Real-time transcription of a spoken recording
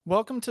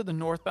Welcome to the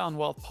Northbound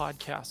Wealth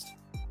Podcast.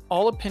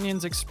 All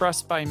opinions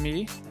expressed by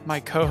me,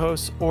 my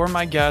co-hosts, or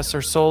my guests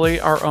are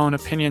solely our own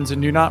opinions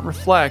and do not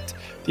reflect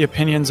the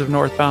opinions of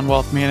Northbound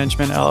Wealth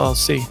Management,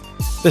 LLC.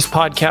 This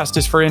podcast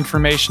is for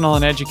informational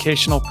and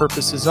educational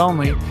purposes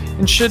only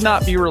and should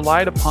not be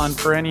relied upon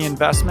for any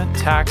investment,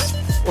 tax,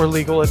 or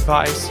legal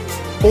advice,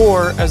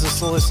 or as a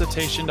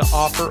solicitation to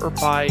offer or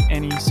buy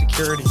any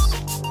securities.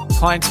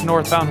 Clients of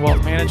Northbound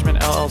Wealth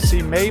Management,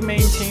 LLC may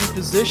maintain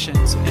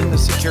positions in the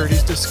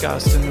securities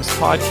discussed in this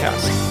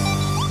podcast.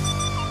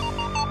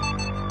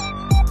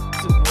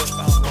 This is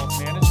Northbound Wealth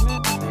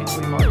Management,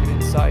 Weekly Market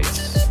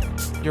Insights.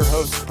 Your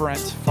host,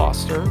 Brent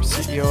Foster,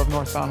 CEO of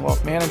Northbound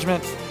Wealth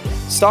Management.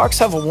 Stocks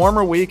have a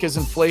warmer week as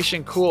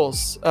inflation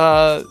cools.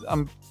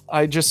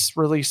 I just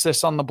released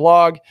this on the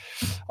blog,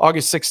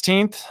 August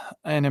 16th.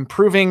 An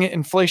improving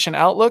inflation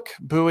outlook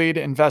buoyed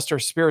investor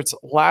spirits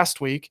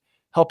last week,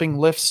 helping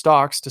lift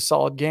stocks to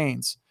solid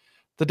gains.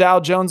 The Dow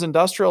Jones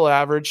Industrial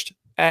Average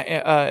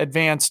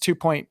advanced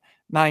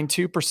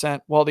 2.92%,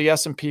 while the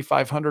S&P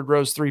 500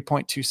 rose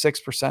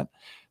 3.26%.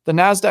 The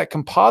NASDAQ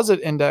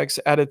Composite Index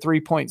added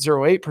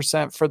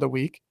 3.08% for the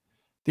week.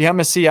 The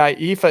MSCI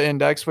EAFE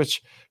Index,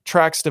 which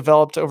tracks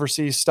developed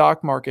overseas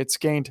stock markets,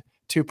 gained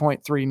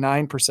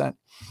 2.39%.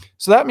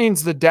 So that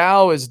means the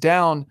Dow is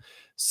down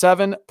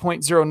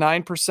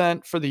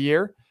 7.09% for the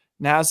year.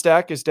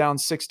 NASDAQ is down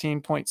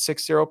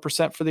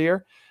 16.60% for the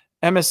year.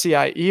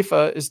 MSCI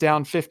EAFE is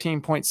down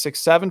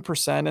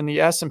 15.67%, and the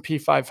S&P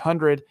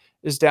 500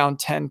 is down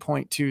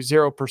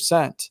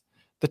 10.20%.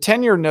 The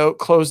 10-year note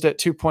closed at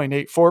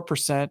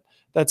 2.84%.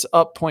 That's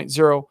up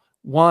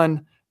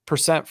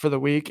 0.01% for the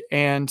week,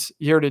 and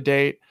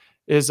year-to-date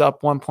is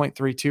up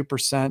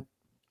 1.32%.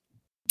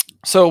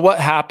 So what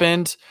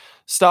happened?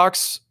 Stock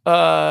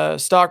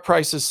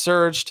prices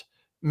surged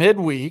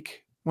midweek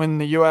when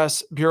the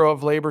U.S. Bureau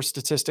of Labor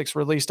Statistics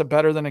released a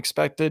better than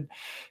expected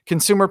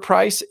consumer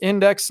price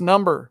index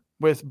number,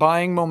 with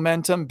buying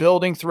momentum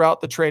building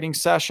throughout the trading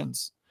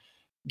sessions.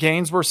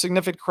 Gains were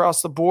significant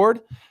across the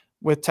board,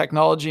 with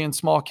technology and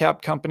small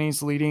cap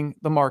companies leading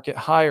the market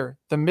higher.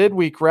 The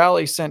midweek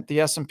rally sent the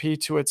S&P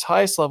to its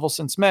highest level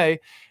since May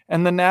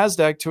and the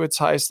NASDAQ to its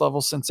highest level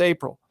since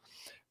April.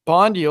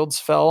 Bond yields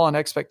fell on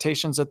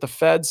expectations that the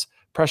Fed's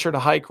pressure to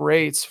hike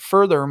rates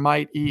further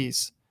might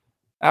ease.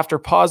 After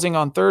pausing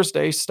on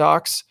Thursday,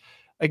 stocks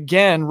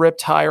again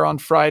ripped higher on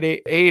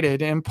Friday,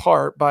 aided in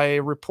part by a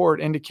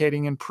report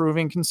indicating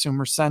improving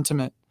consumer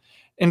sentiment.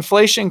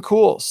 Inflation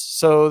cools,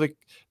 so the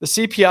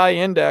CPI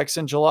index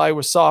in July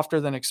was softer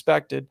than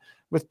expected,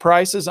 with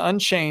prices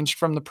unchanged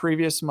from the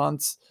previous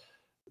months,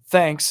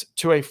 thanks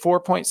to a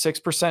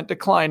 4.6%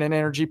 decline in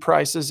energy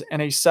prices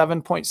and a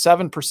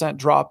 7.7%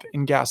 drop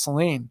in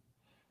gasoline.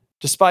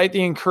 Despite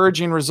the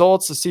encouraging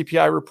results, the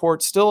CPI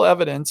report still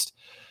evidenced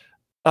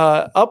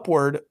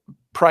upward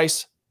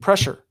price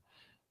pressure.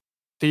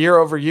 The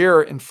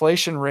year-over-year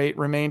inflation rate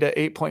remained at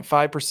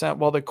 8.5%,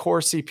 while the core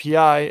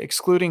CPI,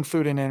 excluding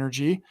food and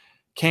energy,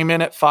 came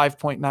in at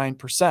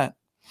 5.9%.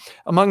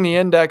 Among the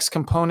index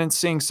components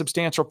seeing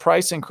substantial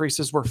price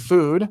increases were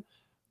food,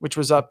 which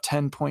was up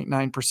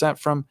 10.9%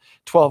 from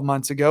 12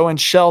 months ago, and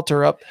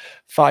shelter up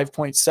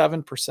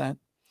 5.7%.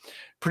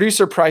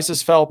 Producer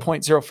prices fell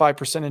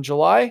 0.05% in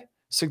July,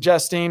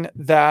 suggesting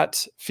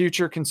that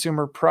future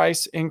consumer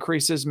price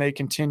increases may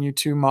continue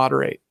to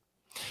moderate.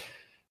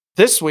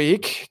 This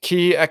week,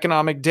 key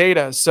economic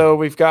data. So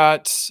we've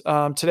got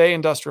today,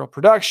 industrial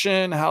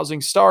production,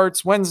 housing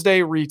starts,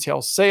 Wednesday,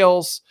 retail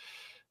sales.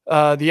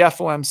 The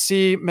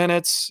FOMC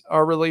minutes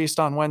are released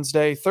on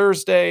Wednesday,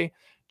 Thursday,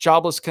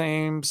 jobless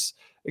claims,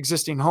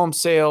 existing home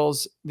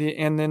sales,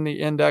 and then the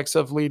index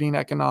of leading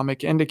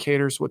economic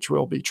indicators, which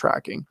we'll be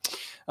tracking.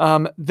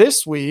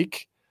 This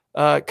week,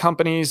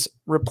 companies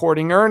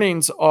reporting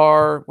earnings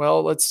are,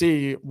 let's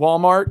see,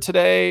 Walmart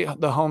today,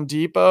 the Home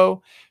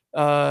Depot,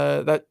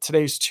 that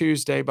today's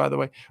Tuesday, by the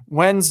way,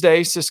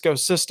 Wednesday, Cisco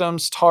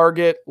Systems,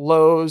 Target,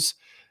 Lowe's,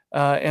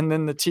 and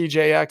then the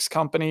TJX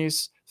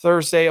companies,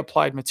 Thursday,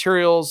 Applied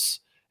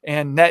Materials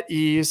and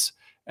NetEase,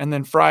 and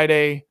then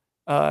Friday,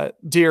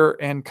 Deere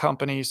and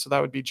Company. So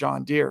that would be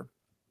John Deere.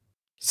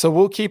 So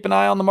we'll keep an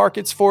eye on the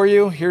markets for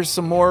you. Here's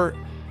some more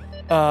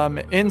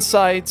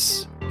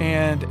insights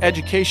and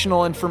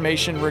educational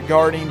information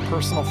regarding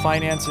personal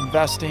finance,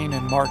 investing,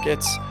 and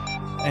markets.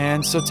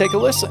 And so take a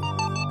listen.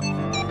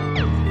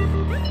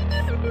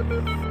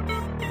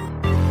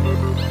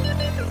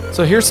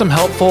 So here's some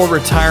helpful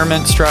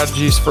retirement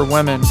strategies for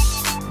women.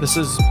 This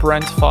is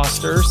Brent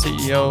Foster,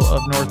 CEO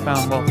of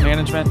Northbound Wealth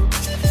Management.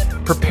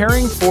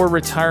 Preparing for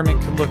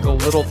retirement could look a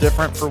little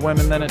different for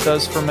women than it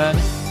does for men.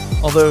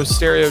 Although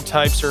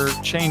stereotypes are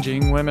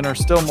changing, women are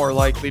still more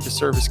likely to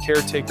serve as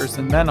caretakers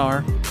than men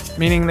are,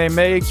 meaning they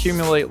may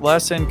accumulate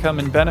less income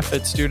and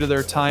benefits due to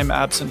their time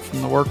absent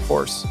from the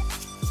workforce.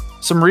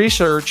 Some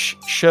research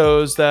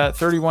shows that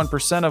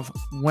 31% of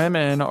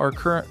women are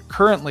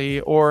currently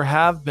or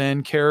have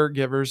been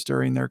caregivers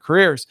during their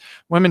careers.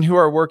 Women who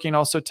are working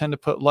also tend to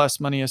put less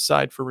money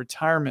aside for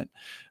retirement.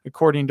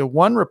 According to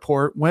one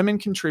report, women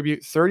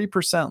contribute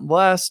 30%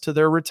 less to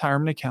their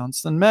retirement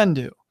accounts than men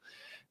do.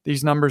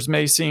 These numbers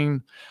may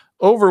seem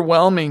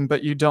overwhelming,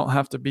 but you don't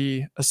have to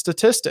be a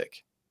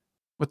statistic.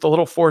 With a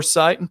little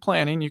foresight and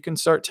planning, you can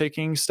start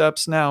taking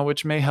steps now,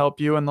 which may help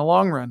you in the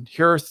long run.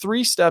 Here are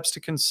 3 steps to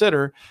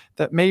consider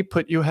that may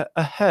put you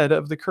ahead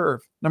of the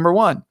curve. Number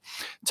 1,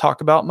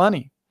 talk about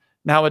money.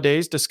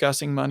 Nowadays,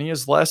 discussing money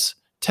is less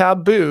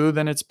taboo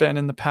than it's been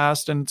in the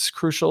past, and it's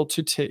crucial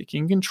to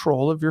taking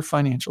control of your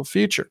financial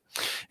future.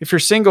 If you're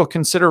single,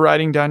 consider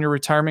writing down your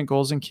retirement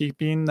goals and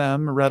keeping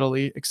them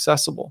readily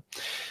accessible.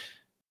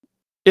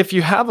 If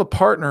you have a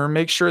partner,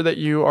 make sure that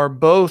you are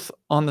both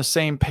on the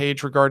same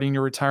page regarding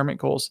your retirement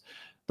goals.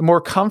 The more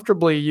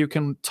comfortably you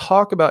can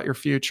talk about your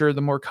future,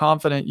 the more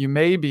confident you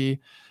may be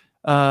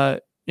in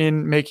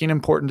making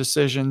important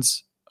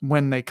decisions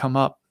when they come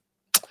up.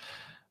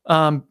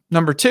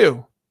 Number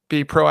 2,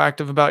 be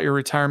proactive about your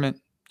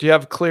retirement. Do you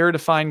have clear,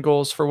 defined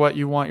goals for what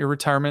you want your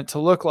retirement to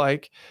look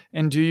like?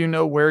 And do you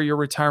know where your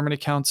retirement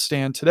accounts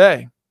stand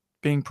today?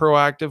 Being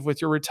proactive with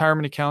your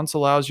retirement accounts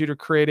allows you to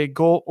create a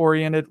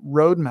goal-oriented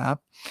roadmap.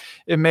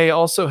 It may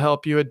also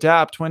help you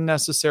adapt when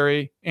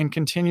necessary and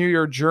continue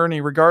your journey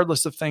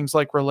regardless of things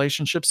like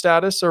relationship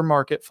status or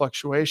market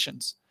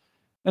fluctuations.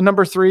 And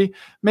number 3,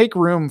 make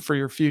room for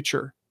your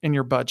future in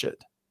your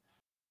budget.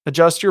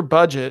 Adjust your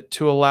budget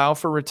to allow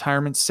for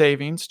retirement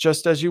savings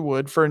just as you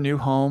would for a new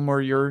home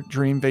or your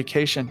dream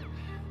vacation.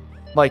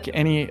 Like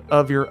any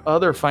of your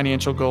other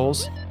financial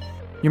goals,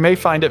 you may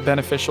find it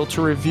beneficial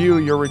to review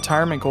your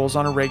retirement goals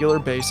on a regular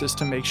basis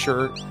to make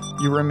sure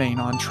you remain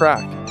on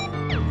track.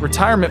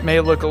 Retirement may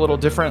look a little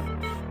different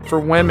for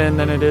women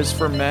than it is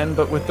for men,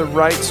 but with the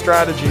right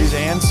strategies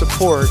and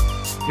support,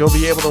 you'll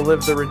be able to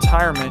live the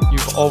retirement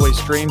you've always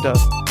dreamed of.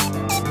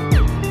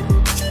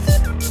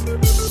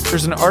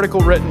 There's an article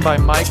written by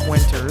Mike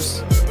Winters,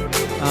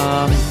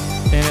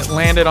 and it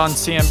landed on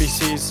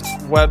CNBC's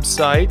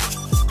website.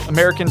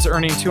 Americans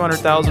earning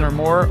 $200,000 or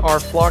more are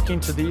flocking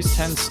to these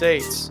 10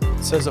 states.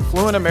 It says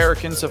affluent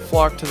Americans have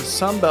flocked to the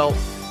Sun Belt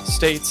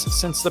states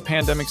since the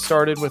pandemic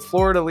started, with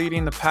Florida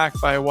leading the pack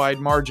by a wide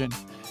margin.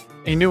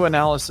 A new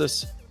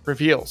analysis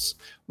reveals.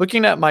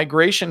 Looking at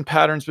migration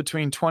patterns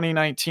between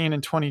 2019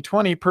 and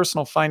 2020,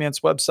 personal finance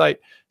website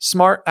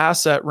Smart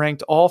Asset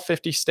ranked all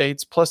 50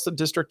 states plus the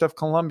District of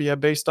Columbia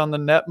based on the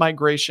net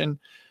migration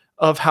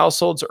of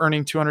households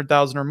earning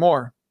 $200,000 or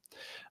more.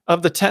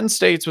 Of the 10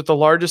 states with the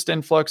largest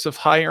influx of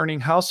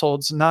high-earning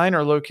households, 9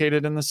 are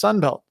located in the Sun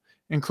Belt,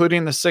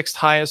 including the 6th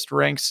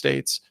highest-ranked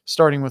states,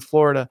 starting with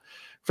Florida.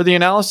 For the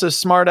analysis,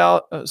 Smart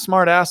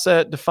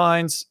Asset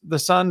defines the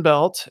Sun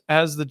Belt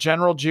as the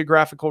general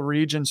geographical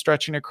region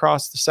stretching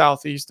across the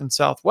Southeast and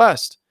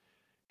Southwest.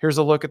 Here's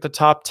a look at the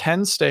top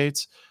 10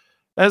 states,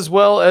 as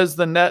well as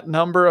the net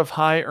number of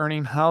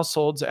high-earning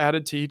households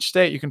added to each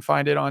state. You can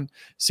find it on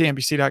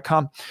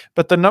CNBC.com.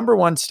 But the number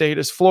 1 state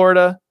is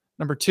Florida,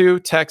 number 2,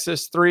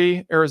 Texas,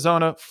 3,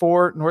 Arizona,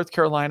 4, North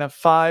Carolina,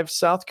 5,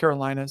 South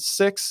Carolina,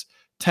 6,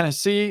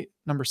 Tennessee,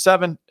 number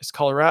 7 is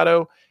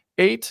Colorado,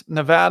 8,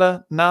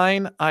 Nevada,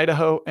 9,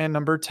 Idaho, and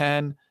number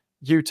 10,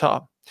 Utah.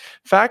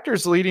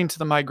 Factors leading to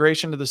the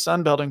migration to the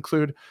Sun Belt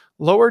include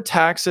lower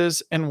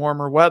taxes and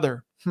warmer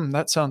weather.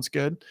 That sounds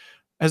good.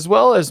 As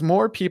well as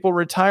more people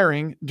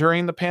retiring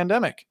during the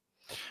pandemic.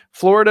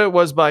 Florida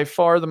was by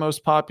far the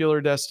most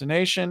popular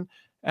destination,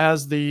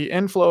 as the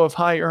inflow of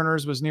high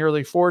earners was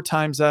nearly 4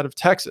 times that of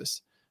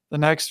Texas. The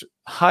next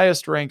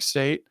highest ranked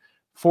state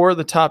for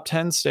the top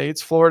 10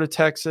 states, Florida,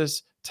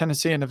 Texas,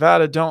 Tennessee, and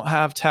Nevada, don't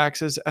have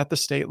taxes at the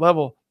state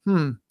level.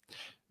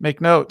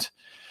 Make note.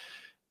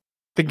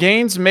 The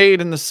gains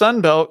made in the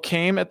Sun Belt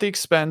came at the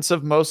expense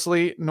of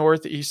mostly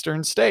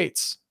northeastern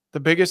states. The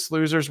biggest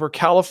losers were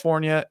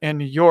California and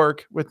New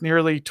York, with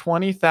nearly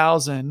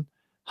 20,000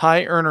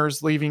 high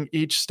earners leaving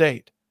each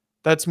state.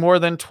 That's more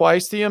than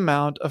twice the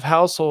amount of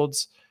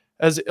households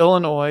as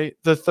Illinois,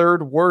 the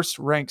 3rd worst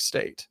ranked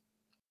state.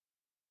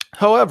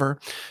 However,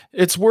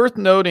 it's worth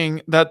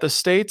noting that the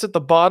states at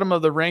the bottom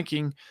of the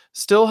ranking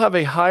still have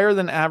a higher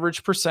than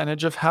average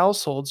percentage of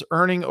households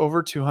earning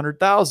over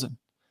 $200,000.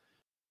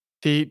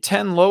 The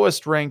 10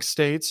 lowest ranked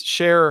states'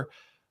 share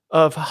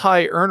of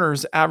high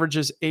earners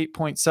averages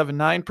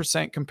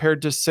 8.79%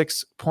 compared to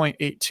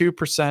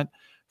 6.82%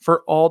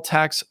 for all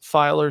tax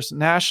filers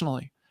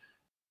nationally.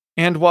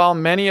 And while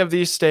many of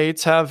these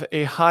states have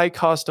a high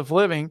cost of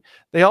living,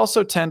 they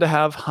also tend to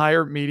have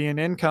higher median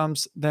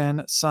incomes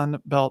than Sun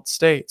Belt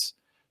states.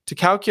 To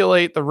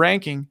calculate the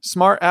ranking,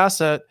 Smart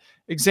Asset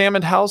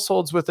examined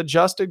households with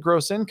adjusted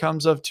gross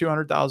incomes of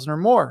 $200,000 or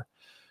more,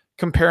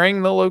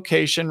 comparing the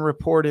location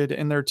reported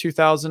in their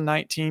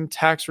 2019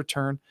 tax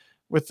return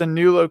with the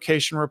new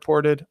location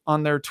reported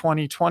on their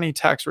 2020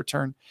 tax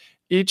return.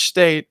 Each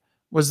state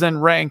was then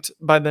ranked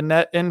by the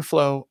net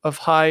inflow of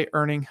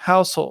high-earning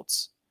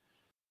households.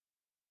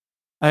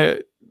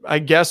 I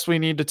guess we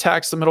need to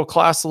tax the middle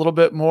class a little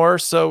bit more,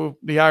 so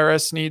the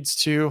IRS needs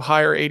to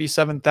hire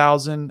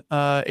 87,000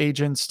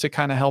 agents to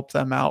kind of help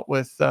them out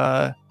with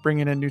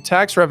bringing in new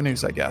tax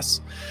revenues, I guess.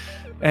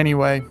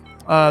 Anyway,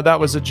 that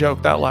was a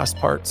joke, that last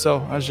part, so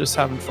I was just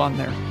having fun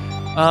there.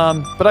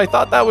 But I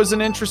thought that was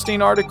an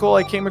interesting article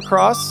I came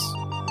across.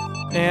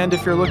 And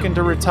if you're looking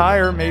to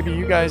retire, maybe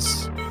you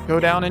guys go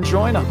down and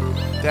join them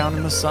down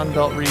in the Sun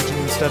Belt region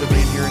instead of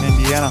being here in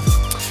Indiana.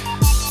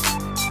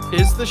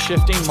 Is the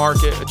shifting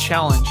market a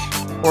challenge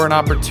or an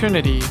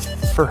opportunity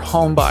for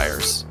home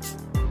buyers?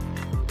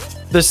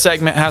 This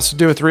segment has to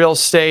do with real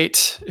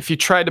estate. If you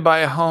tried to buy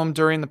a home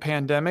during the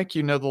pandemic,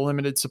 you know the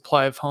limited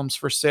supply of homes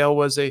for sale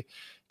was a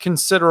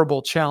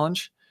considerable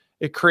challenge.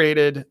 It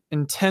created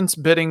intense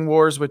bidding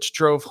wars, which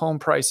drove home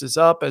prices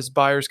up as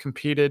buyers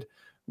competed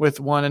with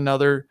one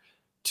another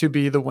to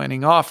be the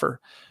winning offer.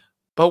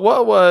 But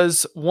what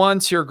was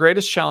once your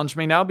greatest challenge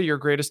may now be your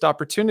greatest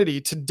opportunity.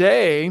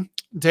 Today,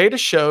 data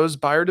shows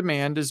buyer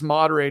demand is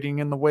moderating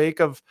in the wake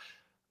of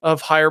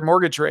higher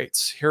mortgage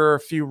rates. Here are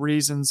a few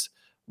reasons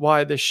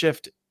why the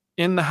shift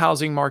in the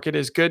housing market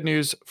is good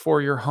news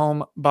for your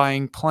home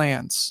buying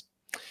plans.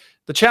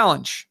 The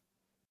challenge.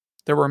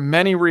 There were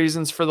many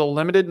reasons for the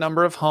limited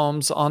number of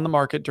homes on the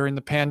market during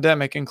the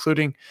pandemic,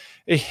 including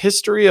a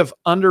history of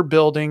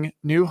underbuilding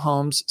new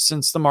homes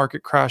since the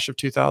market crash of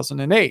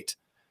 2008.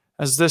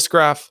 As this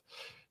graph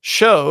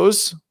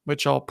shows,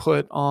 which I'll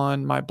put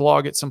on my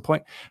blog at some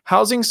point,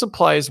 housing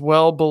supply is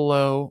well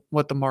below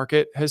what the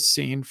market has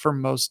seen for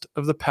most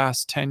of the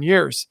past 10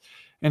 years.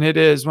 And it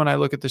is, when I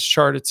look at this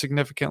chart, it's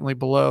significantly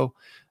below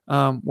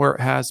where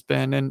it has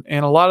been. And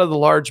a lot of the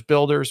large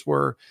builders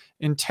were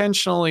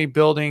intentionally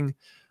building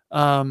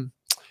at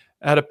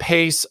a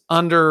pace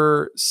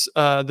under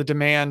the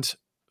demand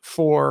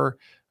for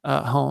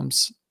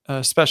homes,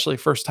 especially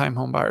first-time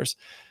home buyers.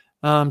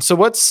 So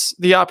what's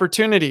the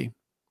opportunity?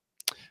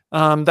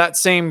 That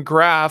same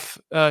graph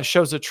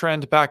shows a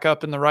trend back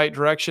up in the right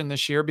direction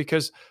this year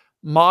because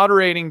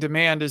moderating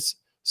demand is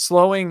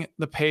slowing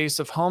the pace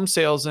of home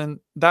sales. And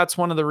that's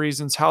one of the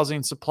reasons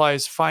housing supply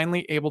is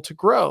finally able to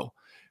grow.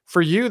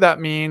 For you,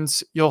 that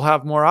means you'll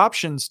have more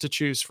options to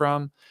choose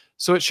from.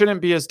 So it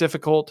shouldn't be as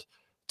difficult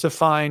to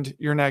find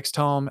your next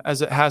home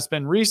as it has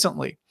been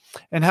recently.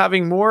 And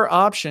having more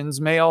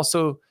options may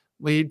also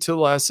lead to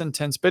less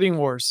intense bidding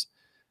wars.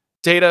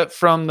 Data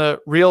from the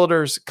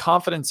Realtors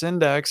Confidence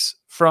Index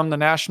from the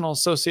National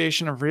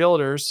Association of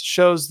Realtors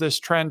shows this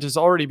trend has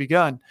already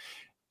begun.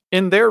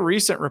 In their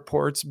recent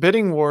reports,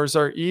 bidding wars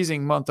are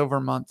easing month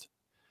over month.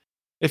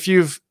 If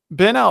you've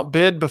been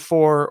outbid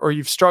before or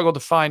you've struggled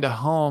to find a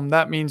home,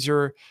 that means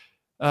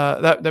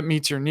that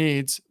meets your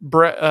needs.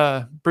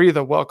 Breathe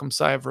a welcome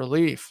sigh of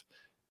relief.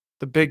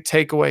 The big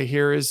takeaway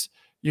here is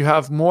you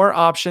have more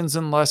options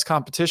and less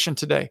competition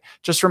today.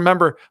 Just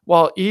remember,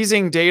 while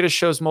easing data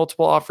shows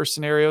multiple offer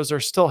scenarios are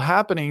still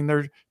happening,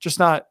 they're just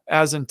not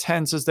as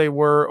intense as they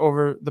were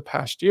over the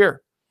past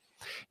year.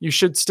 You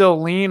should still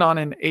lean on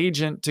an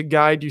agent to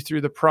guide you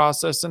through the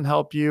process and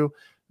help you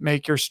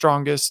make your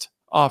strongest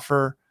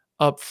offer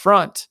up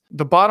front.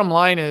 The bottom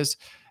line is,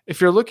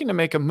 if you're looking to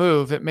make a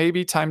move, it may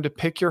be time to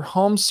pick your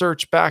home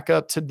search back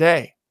up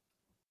today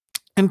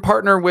and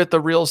partner with a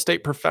real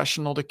estate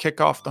professional to kick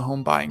off the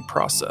home buying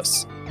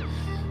process.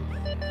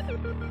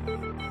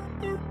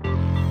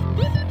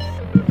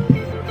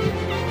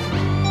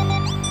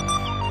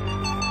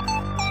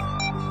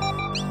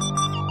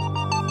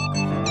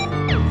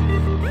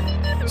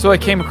 So I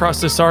came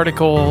across this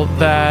article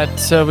that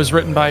was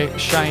written by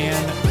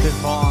Cheyenne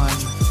Devon.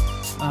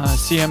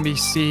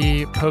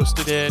 CNBC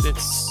posted it.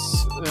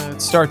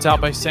 It starts out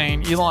by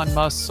saying Elon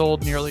Musk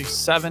sold nearly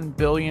 $7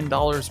 billion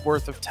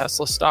worth of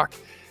Tesla stock.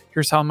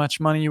 Here's how much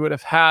money you would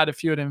have had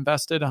if you had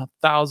invested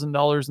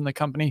 $1,000 in the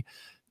company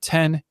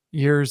 10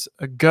 years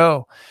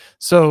ago.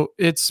 So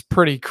it's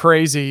pretty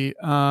crazy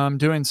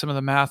doing some of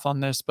the math on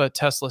this, but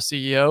Tesla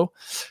CEO,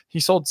 he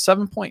sold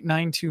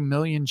 7.92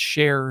 million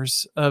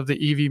shares of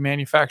the EV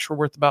manufacturer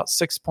worth about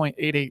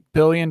 $6.88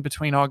 billion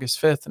between August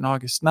 5th and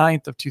August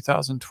 9th of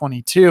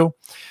 2022,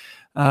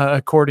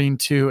 according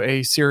to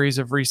a series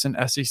of recent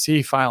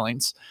SEC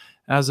filings.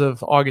 As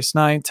of August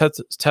 9th,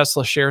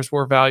 Tesla shares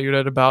were valued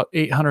at about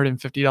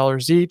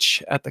 $850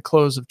 each at the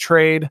close of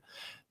trade.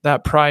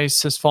 That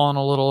price has fallen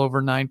a little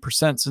over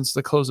 9% since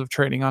the close of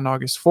trading on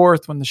August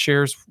 4th, when the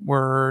shares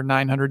were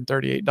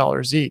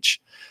 $938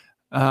 each.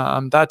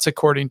 That's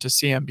according to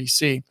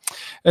CNBC.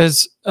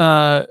 As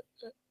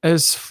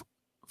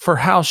for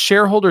how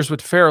shareholders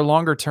would fare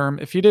longer term,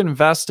 if you'd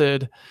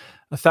invested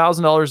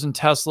 $1,000 in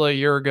Tesla a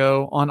year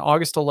ago on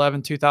August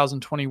 11,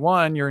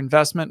 2021, your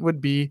investment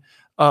would be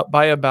up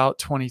by about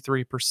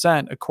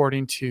 23%,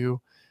 according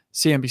to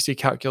CNBC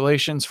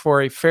calculations,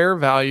 for a fair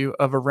value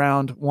of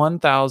around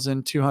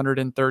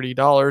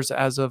 $1,230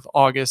 as of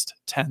August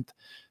 10th,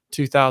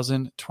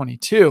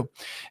 2022.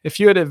 If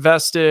you had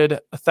invested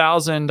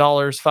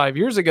 $1,000 5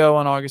 years ago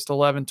on August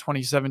 11,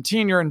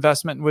 2017, your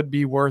investment would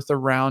be worth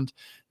around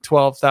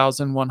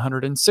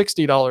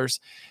 $12,160.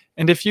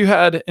 And if you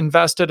had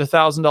invested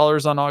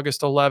 $1,000 on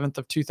August 11th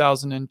of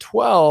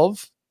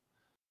 2012,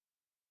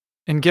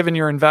 and given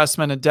your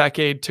investment a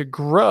decade to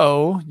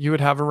grow, you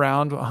would have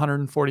around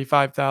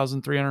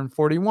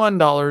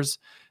 $145,341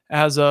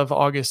 as of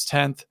August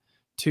 10th,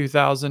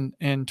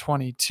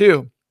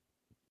 2022.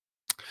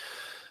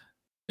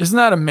 Isn't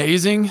that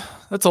amazing?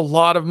 That's a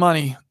lot of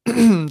money.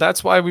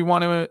 That's why we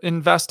want to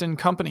invest in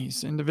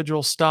companies,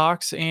 individual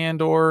stocks,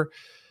 and or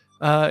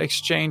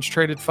exchange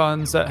traded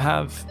funds that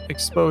have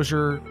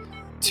exposure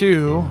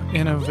to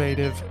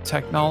innovative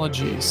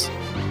technologies.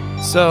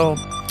 So,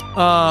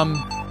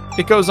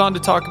 it goes on to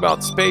talk about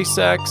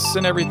SpaceX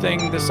and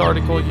everything. This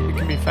article it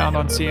can be found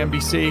on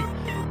CNBC.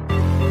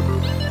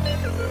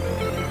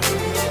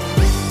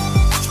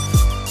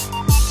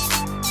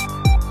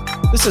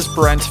 This is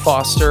Brent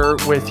Foster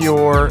with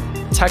your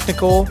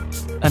technical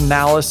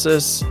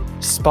analysis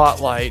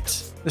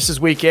spotlight. This is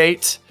week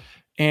 8.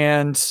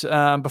 And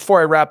before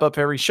I wrap up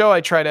every show,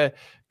 I try to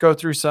go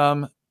through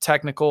some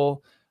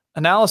technical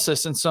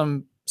analysis and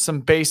some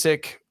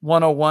basic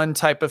 101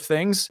 type of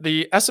things.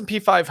 The S&P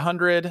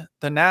 500,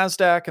 the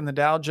NASDAQ, and the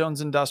Dow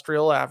Jones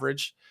Industrial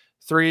Average,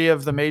 3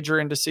 of the major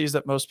indices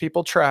that most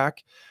people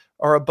track,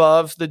 are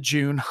above the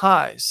June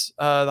highs.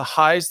 The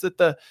highs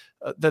that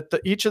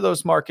each of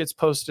those markets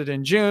posted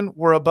in June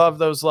were above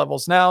those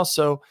levels now.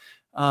 So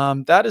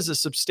that is a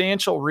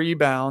substantial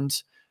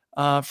rebound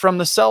from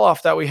the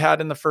sell-off that we had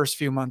in the first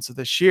few months of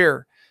this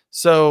year.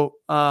 So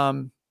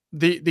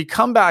the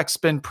comeback's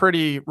been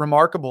pretty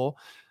remarkable.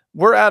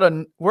 We're at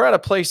a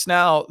place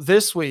now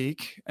this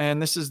week,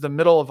 and this is the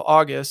middle of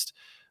August,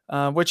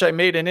 which I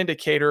made an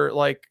indicator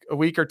like a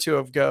week or two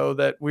ago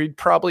that we'd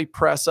probably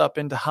press up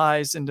into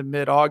highs into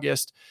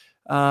mid-August.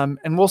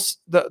 And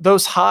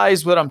those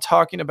highs, what I'm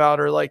talking about,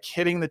 are like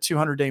hitting the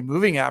 200-day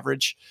moving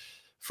average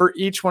for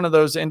each one of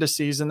those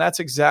indices. And that's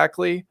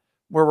exactly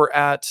where we're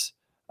at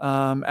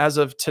as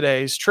of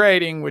today's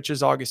trading, which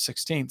is August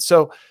 16th.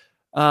 So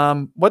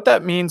what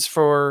that means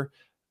for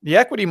the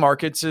equity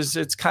markets is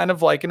it's kind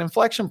of like an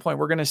inflection point.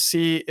 We're going to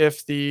see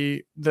if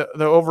the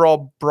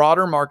overall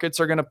broader markets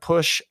are going to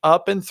push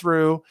up and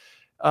through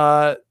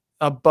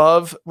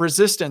above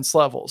resistance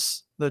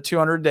levels. The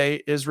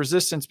 200-day is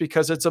resistance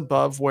because it's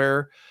above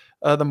where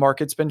the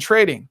market's been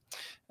trading.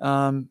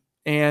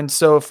 And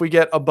so if we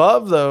get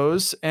above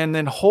those and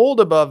then hold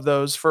above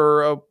those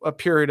for a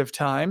period of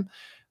time,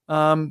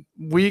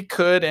 we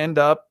could end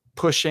up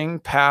pushing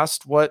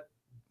past what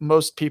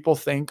most people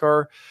think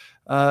are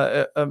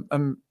a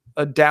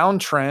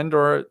downtrend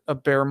or a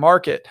bear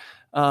market.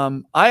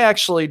 I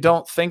actually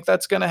don't think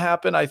that's going to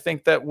happen. I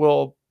think that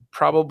we'll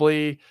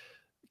probably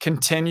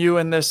continue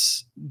in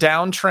this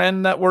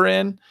downtrend that we're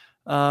in.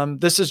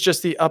 This is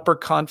just the upper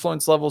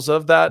confluence levels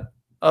of that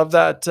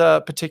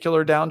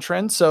particular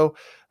downtrend. So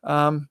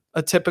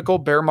a typical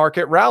bear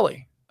market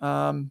rally.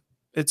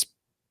 It's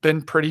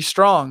been pretty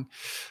strong.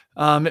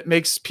 It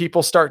makes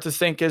people start to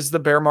think, is the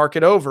bear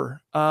market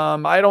over?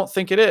 I don't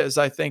think it is.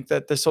 I think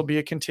that this will be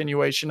a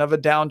continuation of a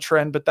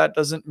downtrend, but that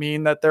doesn't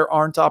mean that there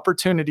aren't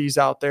opportunities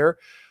out there,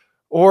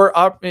 or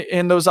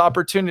and those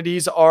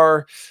opportunities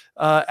are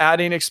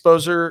adding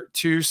exposure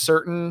to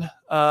certain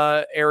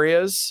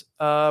areas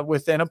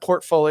within a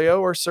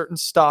portfolio or certain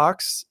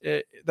stocks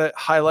that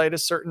highlight a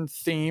certain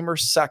theme or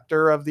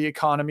sector of the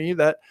economy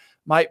that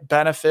might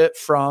benefit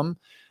from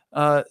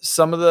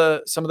some of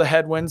the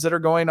headwinds that are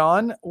going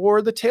on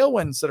or the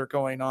tailwinds that are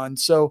going on.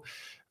 So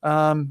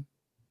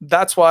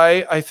that's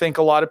why I think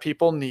a lot of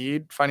people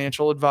need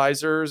financial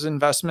advisors,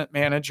 investment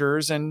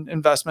managers, and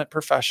investment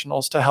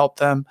professionals to help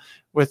them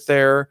with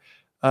their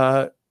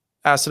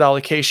asset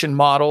allocation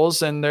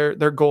models and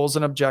their goals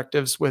and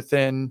objectives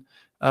within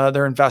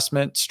their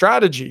investment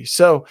strategy.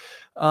 So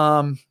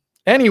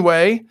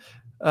anyway,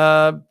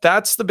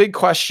 that's the big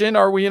question.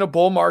 Are we in a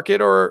bull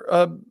market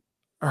or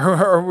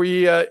are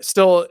we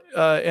still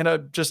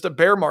in just a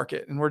bear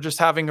market, and we're just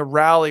having a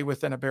rally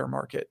within a bear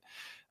market?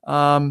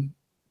 The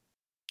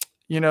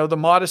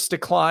modest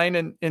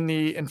decline in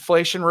the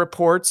inflation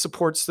report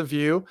supports the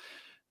view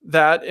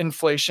that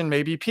inflation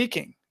may be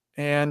peaking,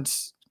 and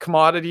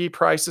commodity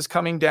prices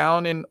coming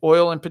down, in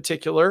oil in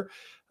particular,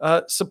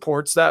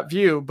 supports that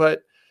view.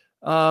 But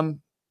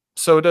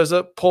so does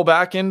a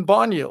pullback in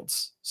bond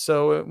yields.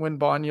 So when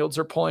bond yields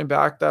are pulling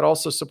back, that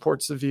also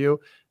supports the view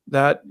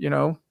that,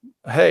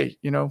 hey,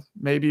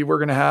 maybe we're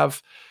going to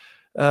have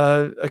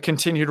a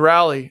continued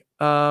rally.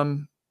 But,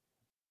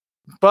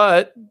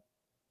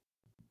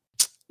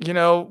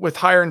 with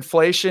higher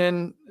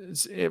inflation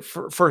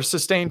for a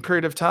sustained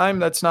period of time,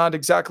 that's not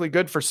exactly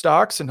good for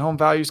stocks, and home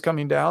values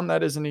coming down.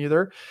 That isn't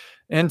either.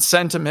 And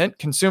sentiment,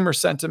 consumer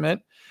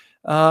sentiment,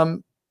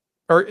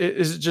 or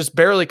is just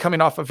barely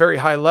coming off of very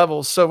high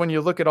levels. So when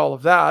you look at all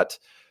of that,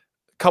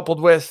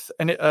 coupled with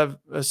a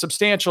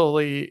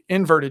substantially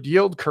inverted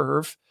yield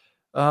curve,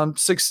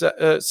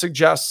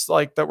 suggests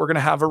like that we're going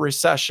to have a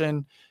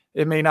recession.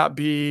 It may not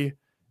be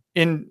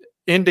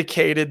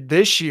indicated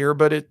this year,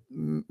 but it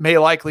may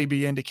likely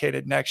be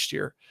indicated next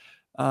year.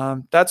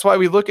 That's why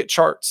we look at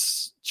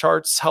charts.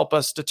 Charts help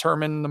us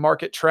determine the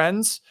market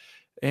trends,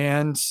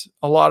 and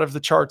a lot of the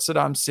charts that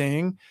I'm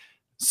seeing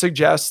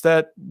suggest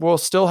that we'll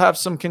still have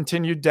some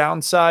continued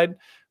downside,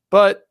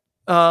 but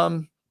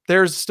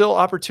there's still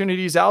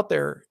opportunities out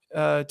there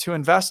to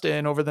invest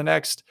in over the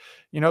next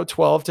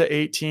 12 to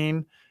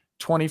 18,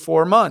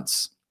 24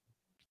 months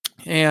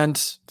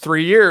and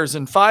 3 years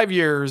and 5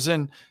 years.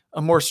 And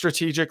a more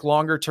strategic,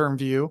 longer term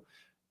view,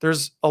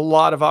 there's a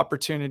lot of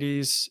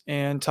opportunities,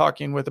 and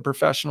talking with the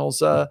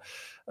professionals, a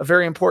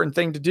very important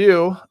thing to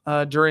do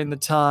during the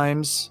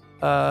times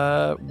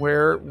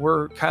where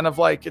we're kind of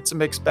like, it's a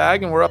mixed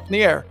bag and we're up in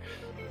the air.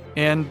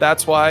 And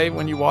that's why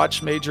when you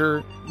watch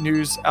major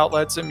news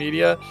outlets and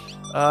media,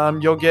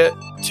 you'll get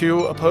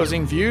two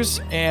opposing views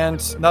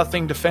and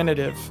nothing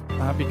definitive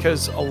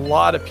because a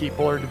lot of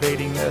people are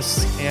debating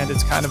this and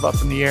it's kind of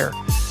up in the air.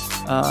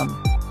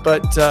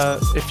 But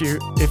if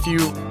you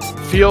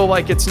feel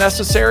like it's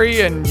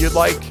necessary and you'd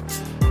like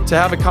to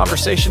have a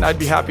conversation, I'd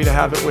be happy to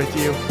have it with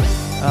you.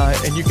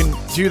 And you can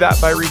do that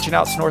by reaching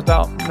out to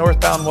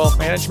Northbound Wealth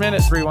Management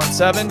at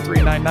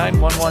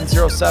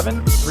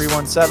 317-399-1107,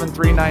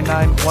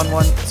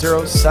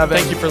 317-399-1107.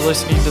 Thank you for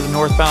listening to the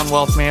Northbound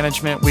Wealth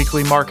Management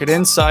Weekly Market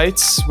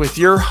Insights with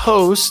your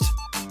host,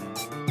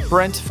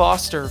 Brent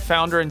Foster,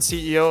 founder and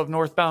CEO of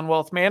Northbound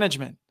Wealth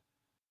Management.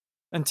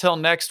 Until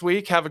next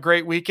week, have a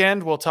great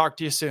weekend. We'll talk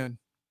to you soon.